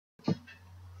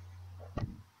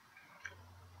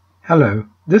Hello,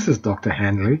 this is Dr.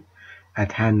 Hanley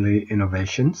at Hanley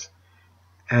Innovations,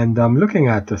 and I'm looking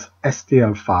at this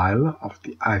STL file of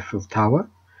the Eiffel Tower,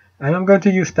 and I'm going to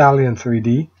use Stallion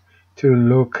 3D to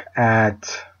look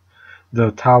at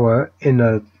the tower in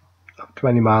a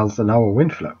 20 miles an hour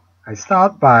wind flow. I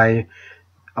start by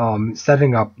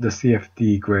setting up the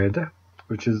CFD grid,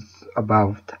 which is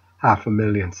about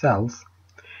 500,000 cells,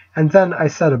 and then I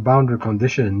set a boundary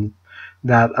condition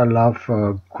that allow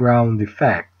for ground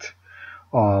effect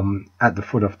at the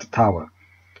foot of the tower.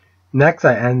 Next,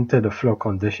 I enter the flow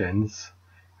conditions,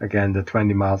 again the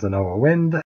 20 miles an hour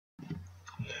wind,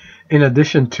 in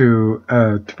addition to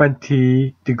a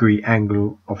 20-degree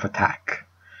angle of attack.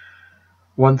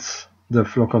 Once the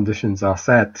flow conditions are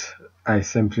set, I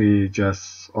simply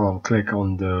just click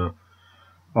on the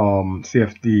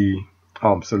CFD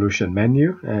solution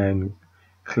menu and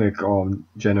click on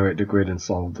generate the grid and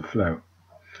solve the flow.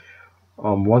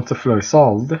 Once the flow is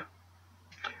solved,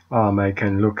 I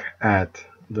can look at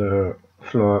the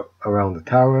flow around the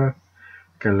tower.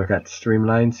 I can look at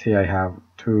streamlines. Here I have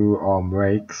two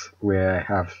rakes where I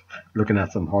have looking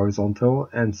at some horizontal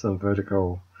and some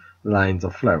vertical lines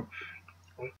of flow.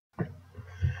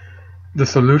 The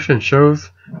solution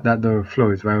shows that the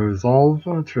flow is well resolved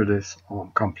through this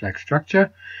complex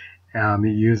structure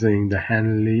using the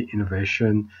Hanley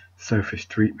Innovation surface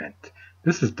treatment.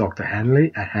 This is Dr.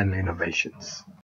 Hanley at Hanley Innovations.